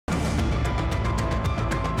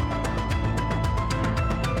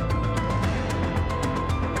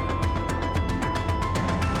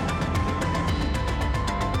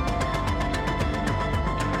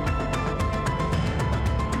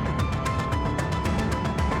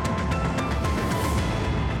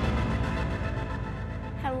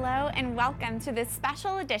and welcome to this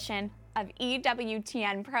special edition of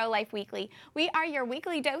EWTN Pro-Life Weekly. We are your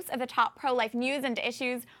weekly dose of the top pro-life news and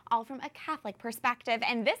issues, all from a Catholic perspective.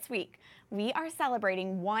 And this week, we are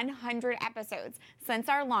celebrating 100 episodes since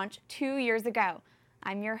our launch 2 years ago.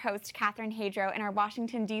 I'm your host, Catherine Hadro, in our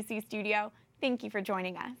Washington, D.C. studio. Thank you for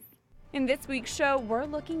joining us. In this week's show, we're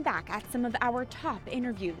looking back at some of our top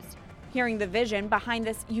interviews, hearing the vision behind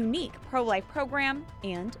this unique pro-life program,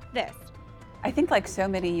 and this. I think like so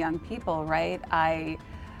many young people, right, I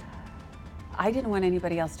didn't want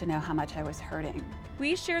anybody else to know how much I was hurting.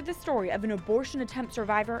 We shared the story of an abortion attempt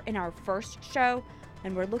survivor in our first show,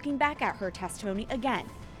 and we're looking back at her testimony again,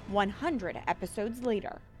 100 episodes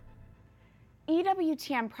later.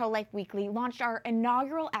 EWTN Pro-Life Weekly launched our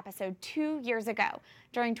inaugural episode 2 years ago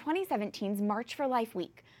during 2017's March for Life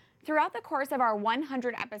Week. Throughout the course of our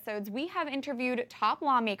 100 episodes, we have interviewed top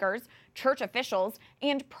lawmakers, church officials,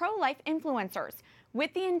 and pro-life influencers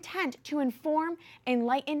with the intent to inform,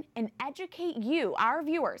 enlighten, and educate you, our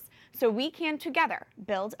viewers, so we can together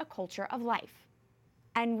build a culture of life.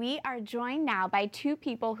 And we are joined now by two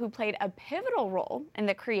people who played a pivotal role in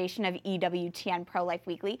the creation of EWTN Pro-Life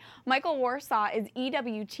Weekly. Michael Warsaw is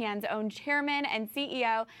EWTN's own chairman and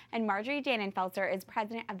CEO, and Marjorie Dannenfelser is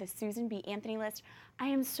president of the Susan B. Anthony List. I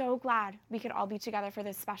am so glad we could all be together for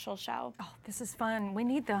this special show. Oh, this is fun. We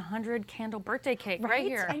need the 100 candle birthday cake right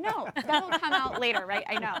here. I know. That'll come out later, right?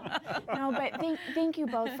 I know. No, but thank you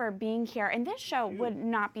both for being here. And this show would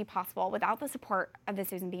not be possible without the support of the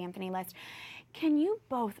Susan B. Anthony List. Can you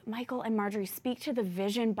both, Michael and Marjorie, speak to the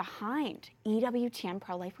vision behind EWTN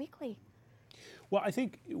Pro-Life Weekly? Well, I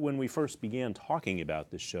think when we first began talking about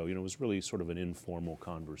this show, it was really sort of an informal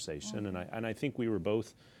conversation, and I think we were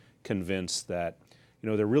both convinced that,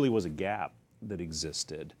 there really was a gap that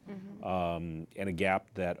existed, and a gap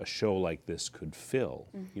that a show like this could fill,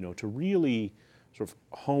 to really sort of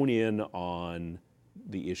hone in on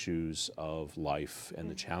the issues of life and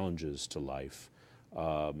the challenges to life.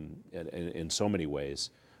 In so many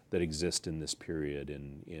ways that exist in this period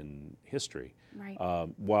in history. Right.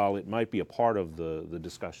 While it might be a part of the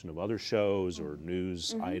discussion of other shows or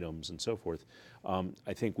news items and so forth,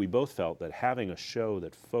 I think we both felt that having a show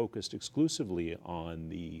that focused exclusively on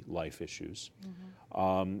the life issues,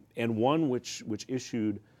 and one which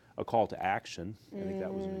issued a call to action, I think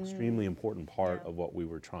that was an extremely important part of what we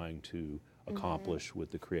were trying to accomplish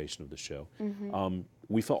with the creation of the show.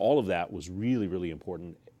 We felt all of that was really, really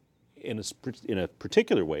important in a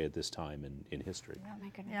particular way at this time in history. Oh my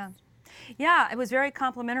goodness. Yeah, it was very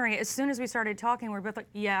complimentary. As soon as we started talking, we were both like,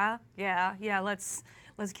 yeah, let's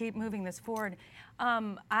keep moving this forward.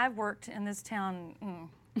 I've worked in this town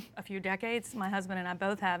a few decades. My husband and I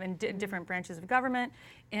both have in different branches of government,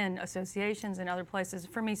 in associations and other places.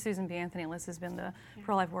 For me, Susan B. Anthony List has been the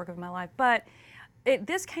pro-life work of my life. But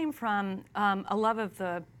this came from a love of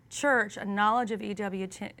the church, a knowledge of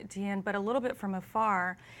EWTN, but a little bit from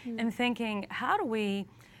afar, and thinking, how do we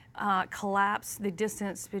collapse the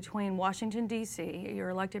distance between Washington, D.C., your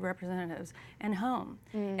elected representatives, and home?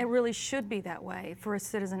 It really should be that way for a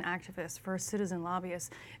citizen activist, for a citizen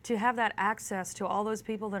lobbyist, to have that access to all those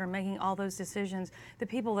people that are making all those decisions, the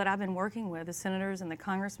people that I've been working with, the senators and the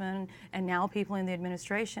congressmen, and now people in the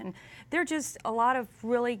administration. They're just a lot of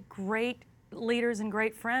really great leaders and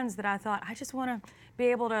great friends that I thought, I just want to be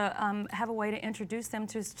able to have a way to introduce them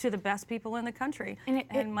to the best people in the country.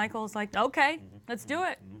 And Michael's like, okay, let's do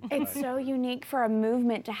it. It's so unique for a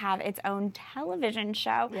movement to have its own television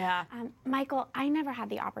show. Yeah. Michael, I never had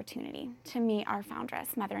the opportunity to meet our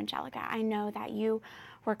foundress, Mother Angelica. I know that you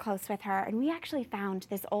were close with her, and we actually found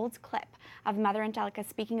this old clip of Mother Angelica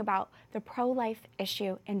speaking about the pro-life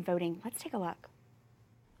issue in voting. Let's take a look.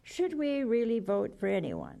 Should we really vote for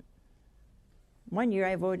anyone? One year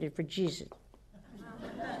I voted for Jesus.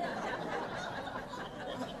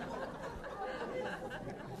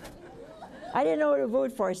 I didn't know what to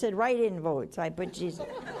vote for. I said write-in vote, so I put Jesus.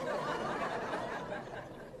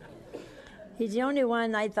 He's the only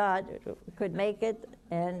one I thought could make it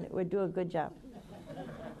and would do a good job.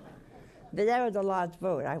 But that was a lost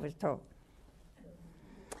vote, I was told.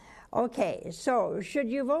 Okay, so should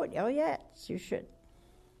you vote? Oh, yes, you should.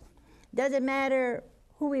 Doesn't matter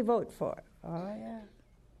who we vote for. Oh, yeah.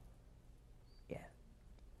 Yeah.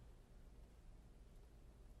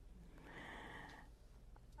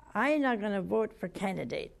 I'm not going to vote for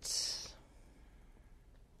candidates.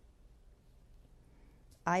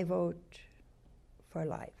 I vote for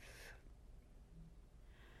life.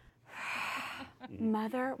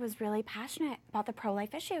 Mother was really passionate about the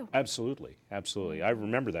pro-life issue. Absolutely, absolutely. I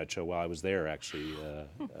remember that show while I was there, actually,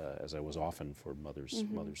 as I was often for Mother's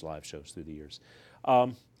live shows through the years.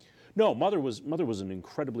 No, Mother was an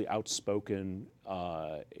incredibly outspoken,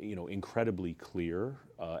 incredibly clear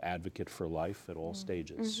advocate for life at all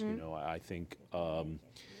stages. You know, I think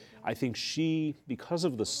she, because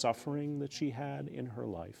of the suffering that she had in her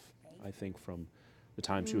life, I think from the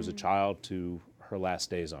time she was a child to her last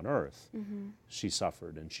days on earth, she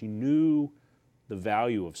suffered, and she knew the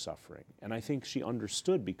value of suffering. And I think she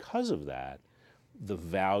understood, because of that, the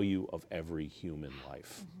value of every human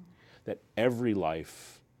life. That every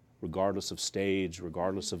life, regardless of stage,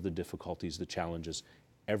 regardless of the difficulties, the challenges,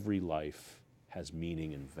 every life has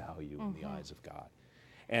meaning and value in the eyes of God.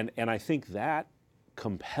 And I think that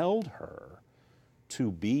compelled her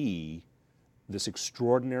to be this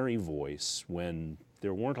extraordinary voice when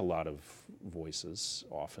there weren't a lot of voices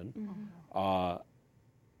often,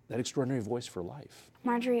 that extraordinary voice for life.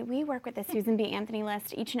 Marjorie, we work with the Susan B. Anthony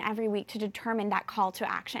list each and every week to determine that call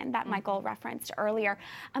to action that Michael referenced earlier.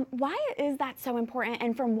 Why is that so important?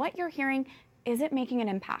 And from what you're hearing, is it making an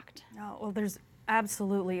impact? No, well,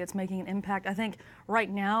 absolutely, it's making an impact. I think right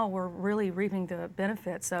now we're really reaping the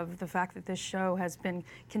benefits of the fact that this show has been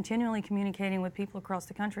continually communicating with people across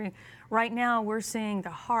the country. Right now we're seeing the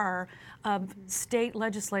horror of state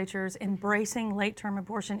legislatures embracing late-term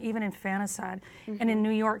abortion, even infanticide. And in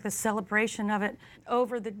New York, the celebration of it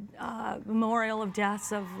over the memorial of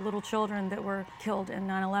deaths of little children that were killed in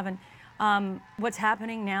 9/11. What's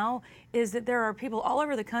happening now is that there are people all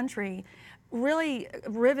over the country really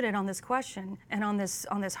riveted on this question and on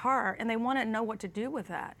this horror, and they want to know what to do with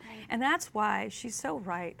that. Right. And that's why she's so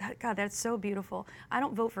right. God, that's so beautiful. I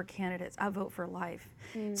don't vote for candidates, I vote for life.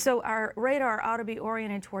 So our radar ought to be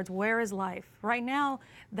oriented towards where is life. Right now,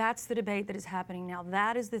 that's the debate that is happening now.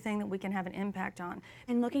 That is the thing that we can have an impact on.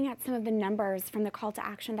 And looking at some of the numbers from the call to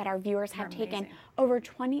action that our viewers have taken, over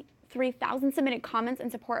 23,000 submitted comments in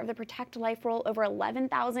support of the Protect Life rule, over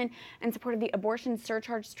 11,000 in support of the abortion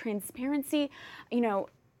surcharge transparency,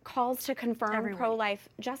 calls to confirm pro-life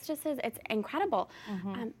justices. It's incredible.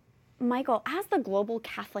 Michael, as the global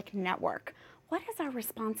Catholic network, what is our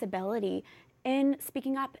responsibility in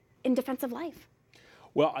speaking up in defense of life?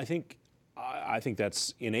 Well, I think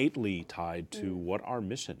that's innately tied to what our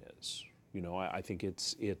mission is. I think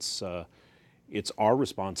it's our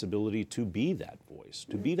responsibility to be that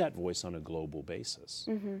voice, on a global basis.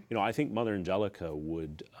 I think Mother Angelica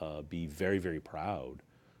would be very, very proud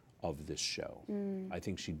of this show. I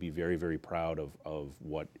think she'd be very, very proud of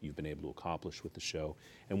what you've been able to accomplish with the show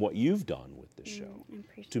and what you've done with the show.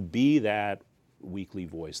 To be that weekly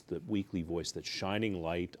voice that's shining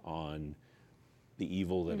light on the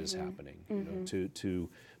evil that is happening, to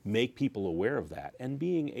make people aware of that, and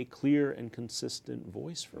being a clear and consistent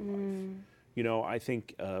voice for life. I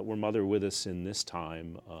think were Mother with us in this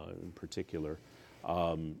time in particular,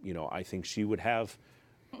 I think she would have,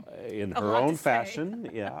 in her own fashion,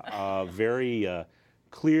 very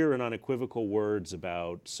clear and unequivocal words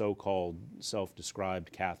about so-called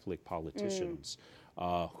self-described Catholic politicians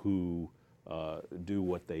who do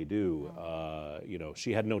what they do.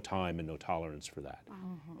 She had no time and no tolerance for that.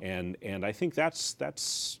 And I think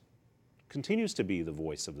that's continues to be the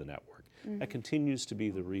voice of the network. That continues to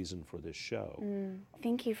be the reason for this show.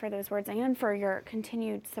 Thank you for those words and for your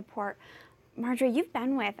continued support. Marjorie, you've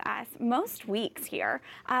been with us most weeks here.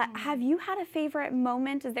 Have you had a favorite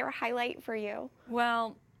moment? Is there a highlight for you?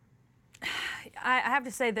 Well, I have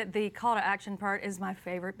to say that the call to action part is my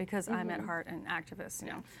favorite because I'm at heart an activist.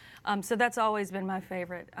 So that's always been my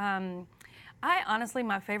favorite.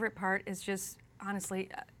 My favorite part is just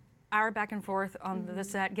our back and forth on the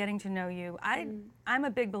set, getting to know you. I'm a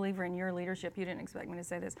big believer in your leadership. You didn't expect me to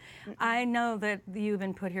say this. I know that you've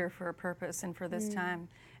been put here for a purpose and for this time,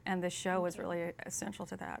 and this show is really essential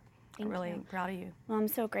to that. I'm really proud of you. Well, I'm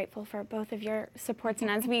so grateful for both of your supports. And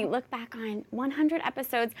as we look back on 100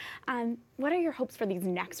 episodes, what are your hopes for these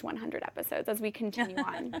next 100 episodes as we continue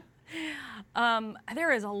on?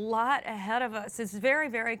 There is a lot ahead of us. It's very,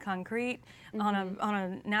 very concrete on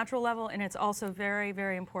a natural level, and it's also very,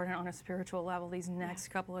 very important on a spiritual level these next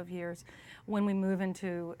couple of years when we move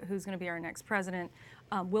into who's going to be our next president.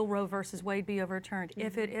 Will Roe versus Wade be overturned?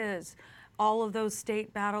 If it is, all of those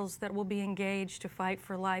state battles that will be engaged to fight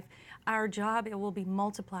for life, our job, it will be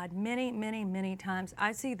multiplied many, many, many times.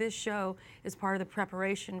 I see this show as part of the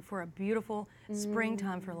preparation for a beautiful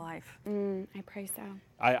springtime for life. I pray so.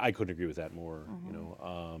 I couldn't agree with that more.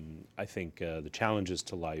 I think the challenges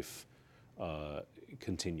to life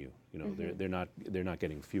continue. They're not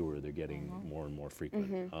getting fewer. They're getting more and more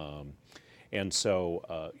frequent. And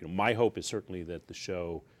so, my hope is certainly that the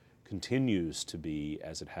show continues to be,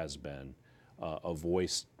 as it has been, a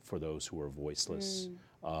voice for those who are voiceless,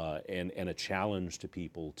 and a challenge to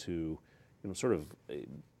people to, sort of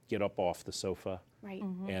get up off the sofa Right.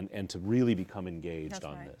 and to really become engaged That's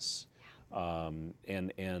on right. this.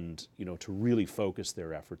 And you know, to really focus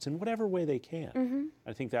their efforts in whatever way they can.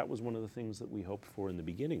 I think that was one of the things that we hoped for in the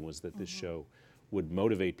beginning, was that this show would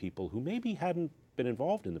motivate people who maybe hadn't been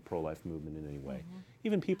involved in the pro-life movement in any way,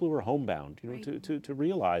 even people who are homebound, you know, to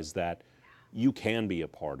realize that you can be a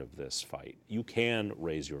part of this fight. You can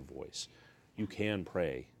raise your voice. You can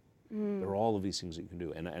pray. There are all of these things that you can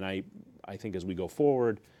do. And I think as we go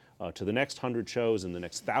forward, to the next 100 shows and the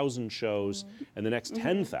next 1,000 shows and the next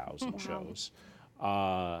 10,000 shows.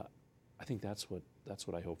 I think that's what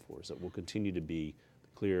I hope for, is that we'll continue to be the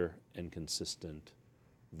clear and consistent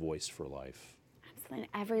voice for life. Absolutely.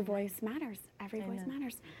 Every voice matters. Every voice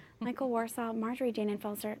matters. Michael Warsaw, Marjorie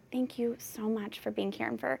Dannenfelser, thank you so much for being here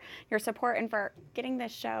and for your support and for getting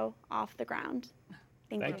this show off the ground.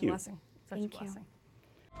 Thank you. Blessing. Such Thank a you. blessing.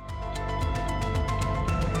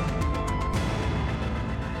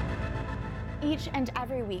 Each and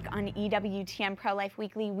every week on EWTN Pro-Life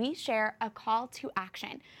Weekly, we share a call to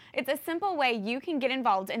action. It's a simple way you can get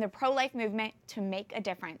involved in the pro-life movement to make a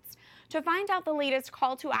difference. To find out the latest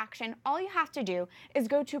call to action, all you have to do is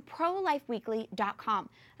go to prolifeweekly.com.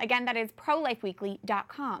 Again, that is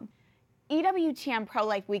prolifeweekly.com. EWTN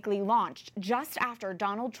Pro-Life Weekly launched just after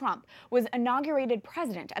Donald Trump was inaugurated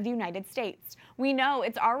President of the United States. We know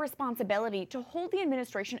it's our responsibility to hold the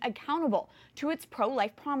administration accountable to its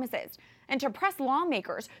pro-life promises and to press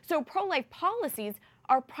lawmakers so pro-life policies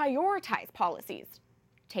are prioritized policies.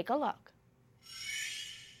 Take a look.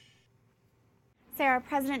 Sarah,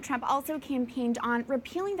 President Trump also campaigned on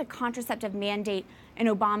repealing the contraceptive mandate in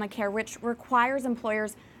Obamacare, which requires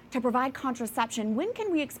employers to provide contraception. When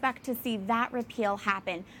can we expect to see that repeal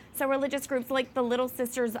happen so religious groups like the Little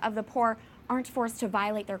Sisters of the Poor aren't forced to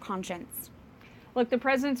violate their conscience? Look, the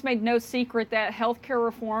president's made no secret that health care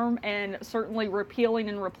reform and certainly repealing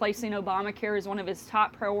and replacing Obamacare is one of his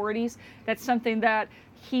top priorities. That's something that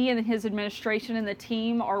he and his administration and the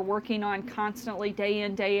team are working on constantly, day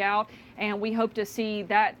in, day out, and we hope to see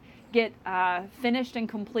that get finished and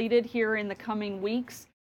completed here in the coming weeks.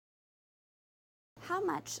 How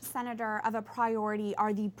much, Senator, of a priority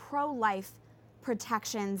are the pro-life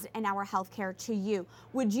protections in our health care to you?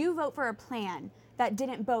 Would you vote for a plan that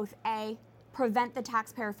didn't both A, prevent the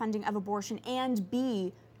taxpayer funding of abortion, and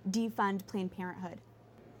B, defund Planned Parenthood?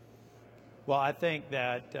 Well, I think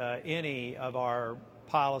that any of our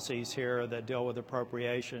policies here that deal with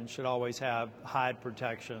appropriation should always have HIDE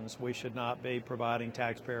protections. We should not be providing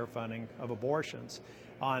taxpayer funding of abortions.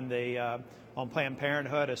 On Planned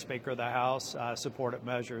Parenthood, as Speaker of the House, I supported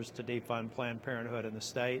measures to defund Planned Parenthood in the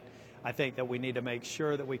state. I think that we need to make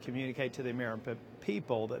sure that we communicate to the American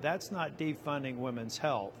people that that's not defunding women's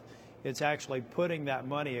health. It's actually putting that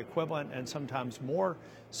money, equivalent and sometimes more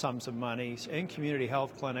sums of money, in community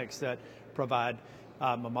health clinics that provide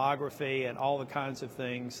mammography and all the kinds of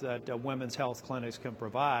things that women's health clinics can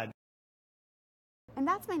provide. And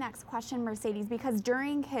that's my next question, Mercedes, because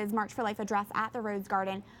during his March for Life address at the Rose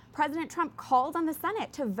Garden, President Trump called on the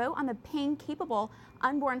Senate to vote on the Pain-Capable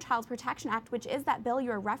Unborn Child Protection Act, which is that bill you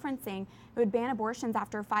are referencing. It would ban abortions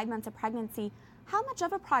after 5 months of pregnancy. How much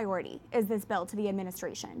of a priority is this bill to the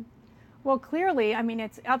administration? Well, clearly, I mean,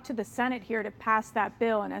 it's up to the Senate here to pass that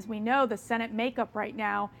bill. And as we know, the Senate makeup right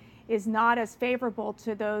now is not as favorable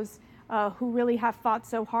to those who really have fought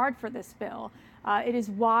so hard for this bill. It is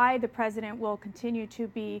why the president will continue to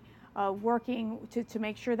be working to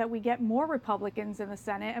make sure that we get more Republicans in the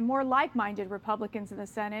Senate and more like-minded Republicans in the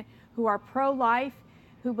Senate who are pro-life,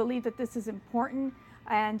 who believe that this is important,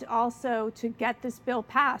 and also to get this bill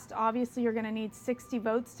passed. Obviously, you're going to need 60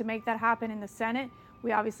 votes to make that happen in the Senate.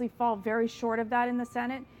 We obviously fall very short of that in the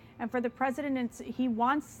Senate. And for the president, he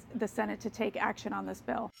wants the Senate to take action on this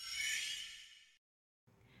bill.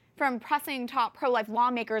 From pressing top pro-life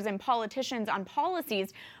lawmakers and politicians on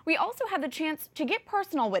policies, we also had the chance to get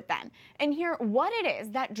personal with them and hear what it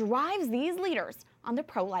is that drives these leaders on the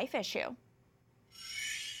pro-life issue.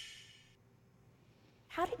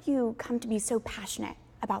 How did you come to be so passionate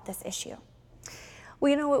about this issue?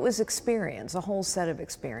 Well, you know, it was experience, a whole set of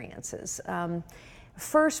experiences.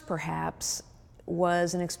 First, perhaps,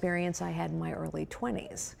 was an experience I had in my early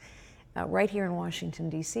 20s, right here in Washington,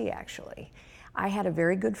 D.C., actually. I had a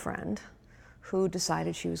very good friend who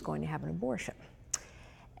decided she was going to have an abortion.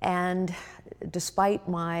 And despite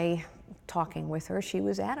my talking with her, she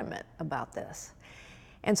was adamant about this.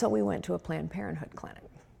 And so we went to a Planned Parenthood clinic.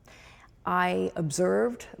 I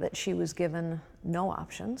observed that she was given no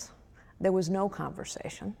options. There was no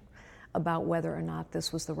conversation about whether or not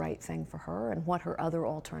this was the right thing for her and what her other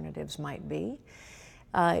alternatives might be.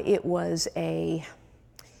 It was a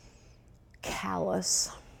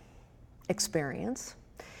callous, experience,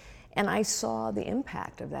 and I saw the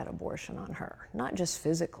impact of that abortion on her, not just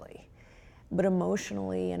physically, but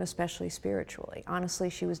emotionally and especially spiritually. Honestly,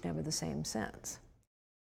 she was never the same since.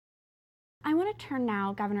 I want to turn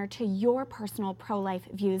now, Governor, to your personal pro-life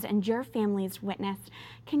views and your family's witness.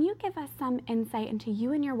 Can you give us some insight into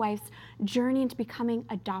you and your wife's journey into becoming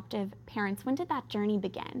adoptive parents? When did that journey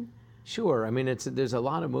begin? Sure. I mean, there's a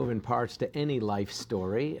lot of moving parts to any life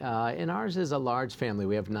story, and ours is a large family.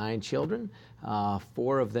 We have 9 children.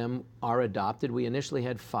 4 of them are adopted. We initially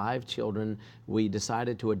had 5 children. We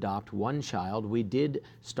decided to adopt 1 child. We did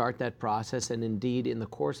start that process, and indeed, in the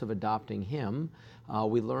course of adopting him,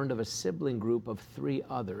 we learned of a sibling group of 3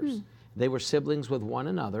 others. They were siblings with one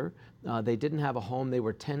another. They didn't have a home. They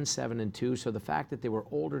were 10, 7, and 2. So the fact that they were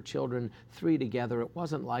older children, 3 together, it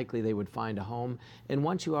wasn't likely they would find a home. And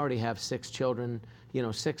once you already have 6 children,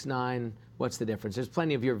 6, 9, what's the difference? There's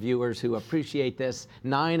plenty of your viewers who appreciate this.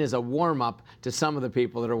 9 is a warm-up to some of the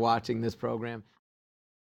people that are watching this program.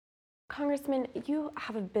 Congressman, you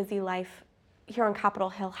have a busy life here on Capitol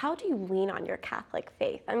Hill. How do you lean on your Catholic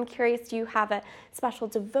faith? I'm curious, do you have a special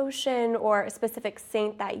devotion or a specific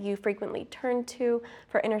saint that you frequently turn to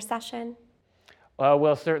for intercession?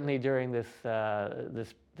 Well, certainly during this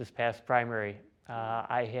past primary,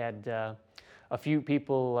 I had a few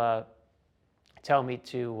people tell me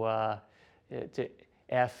to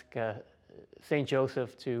ask Saint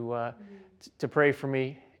Joseph to pray for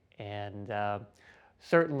me, and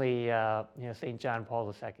certainly Saint John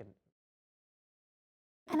Paul II.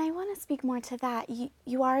 And I want to speak more to that.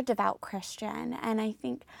 You are a devout Christian, and I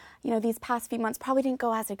think, these past few months probably didn't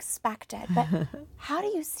go as expected, but how do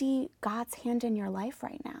you see God's hand in your life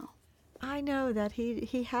right now? I know that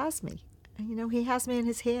he has me. He has me in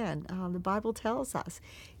his hand. The Bible tells us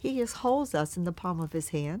he just holds us in the palm of his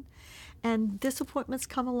hand, and disappointments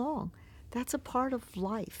come along. That's a part of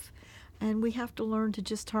life. And we have to learn to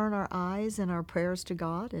just turn our eyes and our prayers to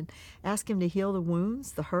God and ask him to heal the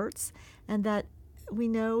wounds, the hurts, and that we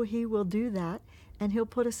know he will do that, and he'll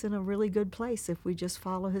put us in a really good place if we just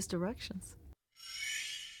follow his directions.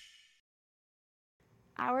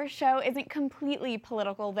 Our show isn't completely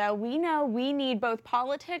political, though. We know we need both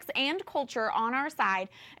politics and culture on our side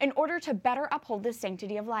in order to better uphold the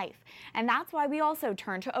sanctity of life. And that's why we also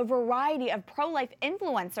turn to a variety of pro-life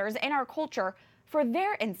influencers in our culture for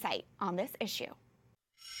their insight on this issue.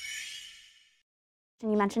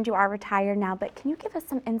 You mentioned you are retired now, but can you give us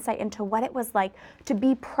some insight into what it was like to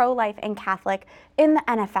be pro-life and Catholic in the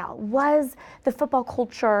NFL? Was the football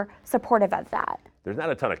culture supportive of that? There's not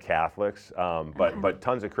a ton of Catholics, but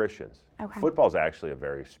tons of Christians. Okay. Football's actually a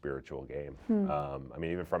very spiritual game. I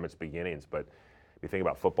mean, even from its beginnings. But if you think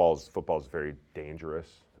about football's very dangerous.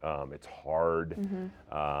 It's hard. In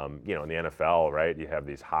the NFL, right? You have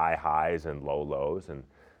these high highs and low lows, and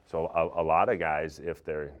so a lot of guys, if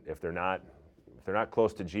they're not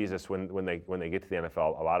close to Jesus when they get to the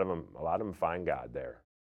NFL, a lot of them find God there.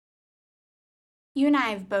 You and I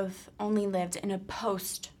have both only lived in a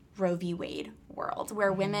post-Roe v. Wade world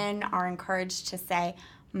where women are encouraged to say,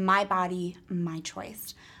 my body, my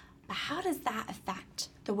choice. But how does that affect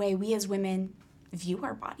the way we as women view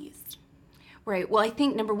our bodies? Right. Well, I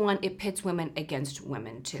think number one, it pits women against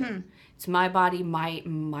women too. It's my body,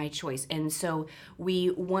 my choice. And so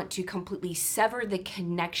we want to completely sever the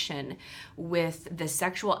connection with the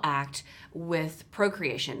sexual act, with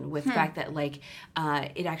procreation, with the fact that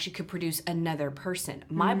it actually could produce another person.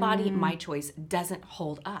 My body, my choice doesn't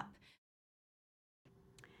hold up.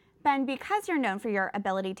 Ben, because you're known for your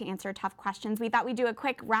ability to answer tough questions, we thought we'd do a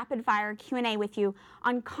quick rapid-fire Q&A with you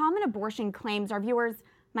on common abortion claims our viewers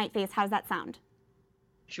might face. How does that sound?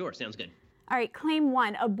 Sure, sounds good. All right, claim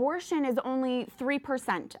 1. Abortion is only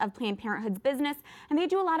 3% of Planned Parenthood's business, and they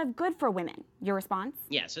do a lot of good for women. Your response?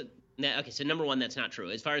 Yeah, so number one, that's not true.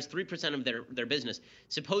 As far as 3% of their business,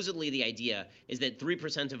 supposedly the idea is that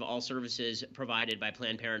 3% of all services provided by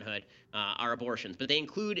Planned Parenthood are abortions. But they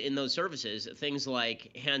include in those services things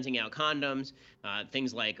like handing out condoms,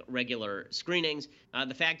 things like regular screenings.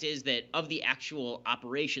 The fact is that of the actual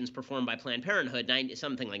operations performed by Planned Parenthood,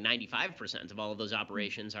 something like 95% of all of those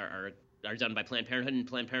operations are done by Planned Parenthood, and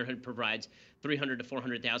Planned Parenthood provides 300 to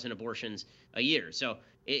 400,000 abortions a year. So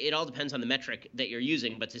it all depends on the metric that you're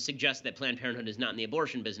using, but to suggest that Planned Parenthood is not in the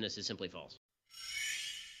abortion business is simply false.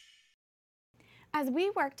 As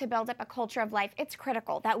we work to build up a culture of life, it's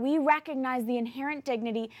critical that we recognize the inherent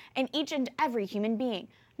dignity in each and every human being,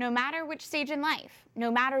 no matter which stage in life,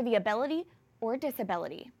 no matter the ability or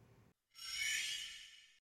disability.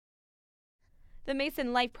 The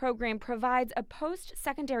Mason Life program provides a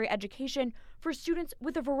post-secondary education for students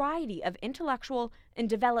with a variety of intellectual and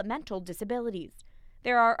developmental disabilities.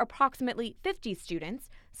 There are approximately 50 students,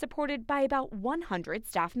 supported by about 100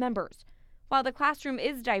 staff members. While the classroom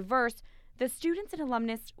is diverse, the students and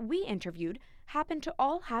alumnus we interviewed happen to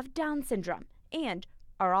all have Down syndrome and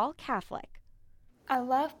are all Catholic. I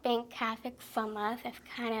love being Catholic so much. It's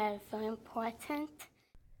kind of so important.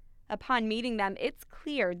 Upon meeting them, it's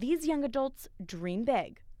clear these young adults dream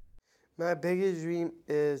big. My biggest dream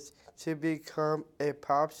is to become a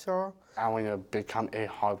pop star. I want to become a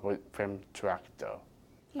Hollywood film director.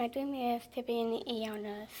 My dream is to be an ER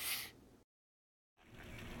nurse.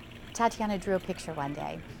 Tatiana drew a picture one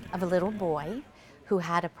day of a little boy who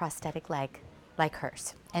had a prosthetic leg like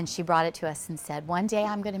hers. And she brought it to us and said, one day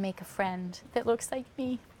I'm going to make a friend that looks like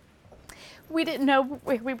me. We didn't know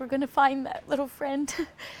where we were going to find that little friend.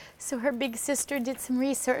 So her big sister did some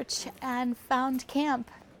research and found camp.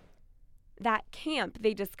 That camp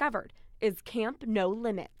they discovered is Camp No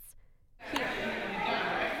Limits.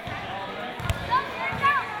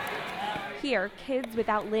 Here, kids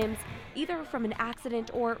without limbs, either from an accident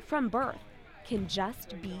or from birth, can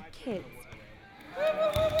just be kids.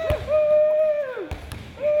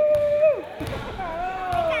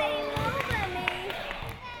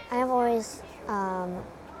 I've always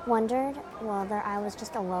wondered whether I was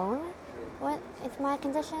just alone with my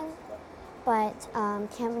condition, but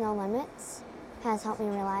Camp No Limits has helped me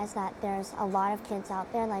realize that there's a lot of kids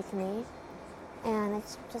out there like me, and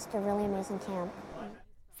it's just a really amazing camp.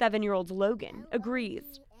 7-year-old Logan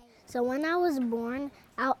agrees. So when I was born,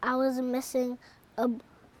 I was missing a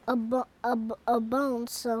bone.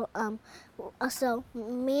 So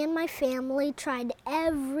me and my family tried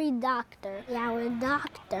every doctor. Our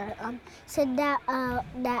doctor said that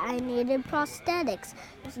I needed prosthetics.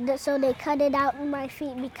 So they cut it out in my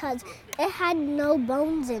feet because it had no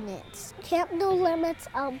bones in it. Camp No Limits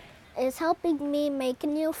is helping me make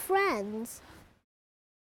new friends.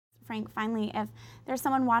 Frank, finally, if there's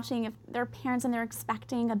someone watching, if they're parents and they're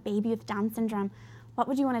expecting a baby with Down syndrome, what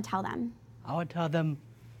would you want to tell them? I would tell them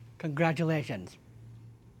congratulations.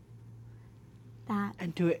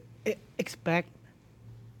 And to expect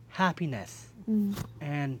happiness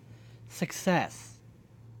and success.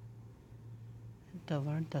 And to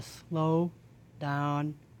learn to slow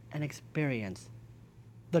down and experience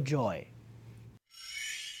the joy.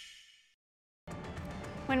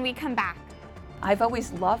 When we come back, I've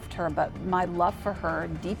always loved her, but my love for her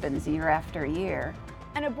deepens year after year.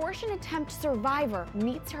 an abortion attempt survivor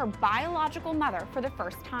meets her biological mother for the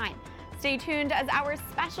first time. Stay tuned as our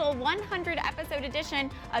special 100-episode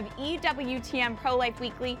edition of EWTN Pro-Life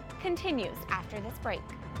Weekly continues after this break.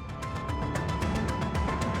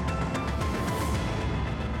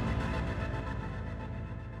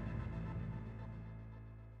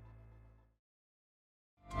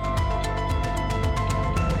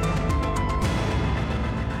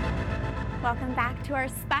 Welcome back to our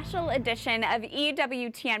special edition of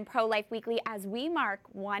EWTN Pro-Life Weekly as we mark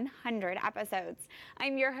 100 episodes.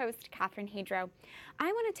 I'm your host, Catherine Hadro. I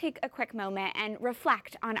want to take a quick moment and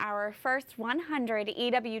reflect on our first 100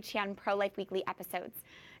 EWTN Pro-Life Weekly episodes.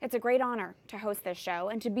 It's a great honor to host this show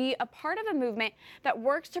and to be a part of a movement that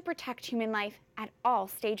works to protect human life at all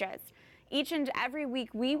stages. Each and every week,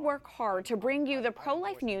 we work hard to bring you the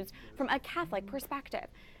pro-life news from a Catholic perspective.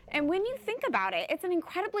 And when you think about it, it's an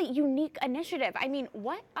incredibly unique initiative. I mean,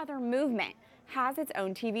 what other movement has its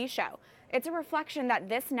own TV show? It's a reflection that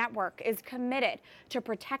this network is committed to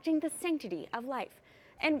protecting the sanctity of life.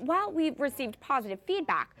 And while we've received positive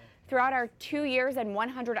feedback throughout our 2 years and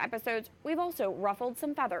 100 episodes, we've also ruffled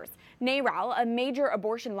some feathers. NARAL, a major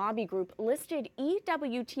abortion lobby group, listed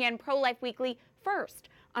EWTN Pro-Life Weekly first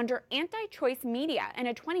under anti-choice media in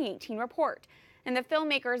a 2018 report. And the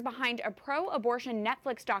filmmakers behind a pro-abortion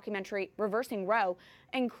Netflix documentary, Reversing Roe,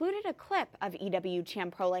 included a clip of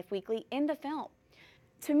EWTN Pro-Life Weekly in the film.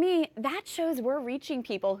 To me, that shows we're reaching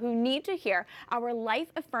people who need to hear our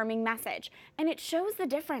life-affirming message. And it shows the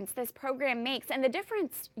difference this program makes and the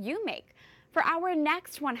difference you make. For our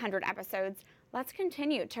next 100 episodes, let's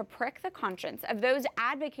continue to prick the conscience of those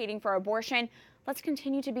advocating for abortion. Let's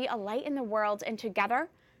continue to be a light in the world and together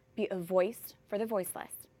be a voice for the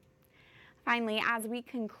voiceless. Finally, as we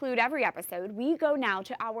conclude every episode, we go now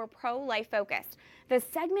to our pro-life focus, the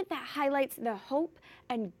segment that highlights the hope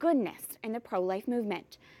and goodness in the pro-life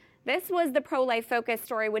movement. This was the pro-life focus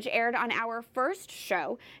story which aired on our first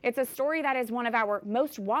show. It's a story that is one of our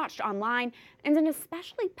most watched online and an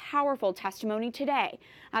especially powerful testimony today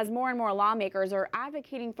as more and more lawmakers are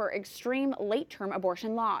advocating for extreme late-term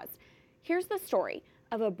abortion laws. Here's the story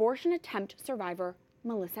of abortion attempt survivor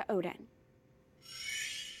Melissa Oden.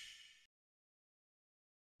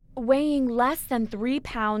 Weighing less than 3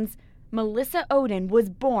 pounds, Melissa Oden was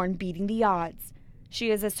born beating the odds. She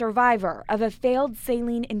is a survivor of a failed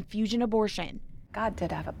saline infusion abortion. God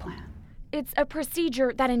did have a plan. It's a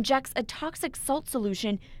procedure that injects a toxic salt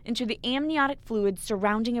solution into the amniotic fluid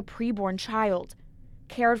surrounding a preborn child.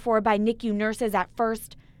 Cared for by NICU nurses at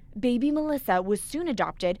first, baby Melissa was soon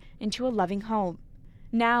adopted into a loving home.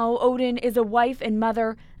 Now, Odin is a wife and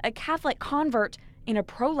mother, a Catholic convert, and a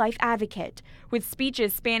pro-life advocate, with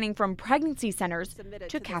speeches spanning from pregnancy centers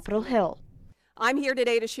to Capitol Hill. I'm here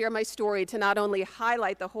today to share my story to not only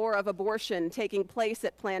highlight the horror of abortion taking place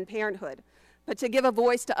at Planned Parenthood, but to give a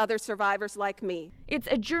voice to other survivors like me. It's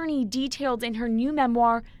a journey detailed in her new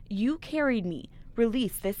memoir, You Carried Me,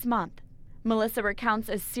 released this month. Melissa recounts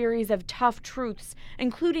a series of tough truths,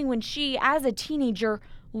 including when she, as a teenager,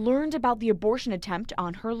 learned about the abortion attempt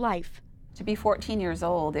on her life. To be 14 years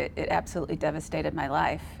old, it absolutely devastated my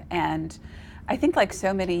life. And I think like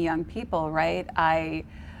so many young people, right, I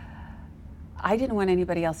didn't want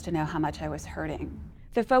anybody else to know how much I was hurting.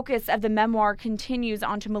 The focus of the memoir continues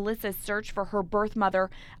onto Melissa's search for her birth mother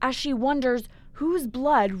as she wonders whose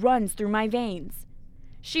blood runs through my veins.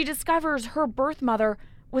 She discovers her birth mother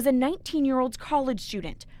was a 19-year-old college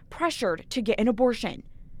student pressured to get an abortion.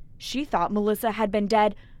 She thought Melissa had been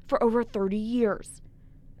dead for over 30 years.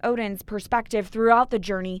 Odin's perspective throughout the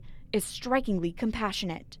journey is strikingly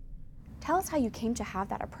compassionate. Tell us how you came to have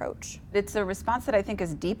that approach. It's a response that I think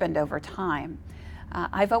has deepened over time.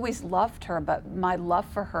 I've always loved her, but my love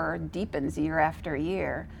for her deepens year after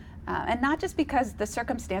year. And not just because the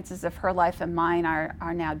circumstances of her life and mine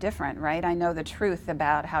are now different, right? I know the truth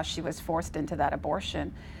about how she was forced into that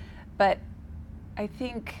abortion. But I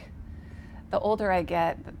think the older I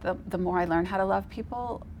get, the more I learn how to love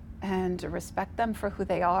people and respect them for who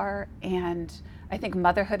they are. And I think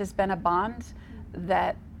motherhood has been a bond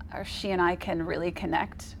that she and I can really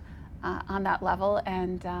connect on that level.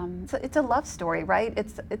 And it's a love story, right?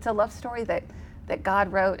 It's a love story that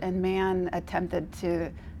God wrote, and man attempted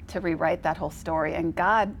to rewrite that whole story. And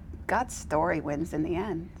God's story wins in the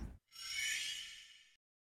end.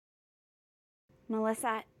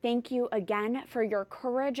 Melissa, thank you again for your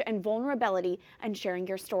courage and vulnerability and sharing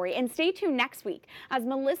your story. And stay tuned next week as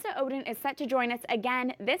Melissa Odin is set to join us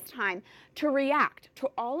again, this time to react to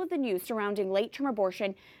all of the news surrounding late-term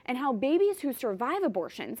abortion and how babies who survive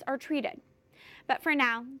abortions are treated. But for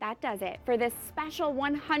now, that does it for this special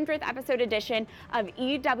 100th episode edition of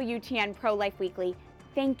EWTN Pro-Life Weekly.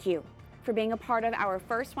 Thank you for being a part of our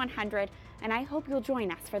first 100, and I hope you'll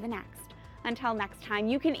join us for the next. Until next time,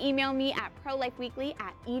 you can email me at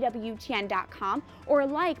prolifeweekly@ewtn.com or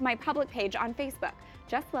like my public page on Facebook.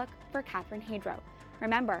 Just look for Catherine Hadro.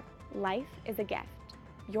 Remember, life is a gift.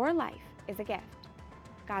 Your life is a gift.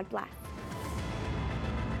 God bless.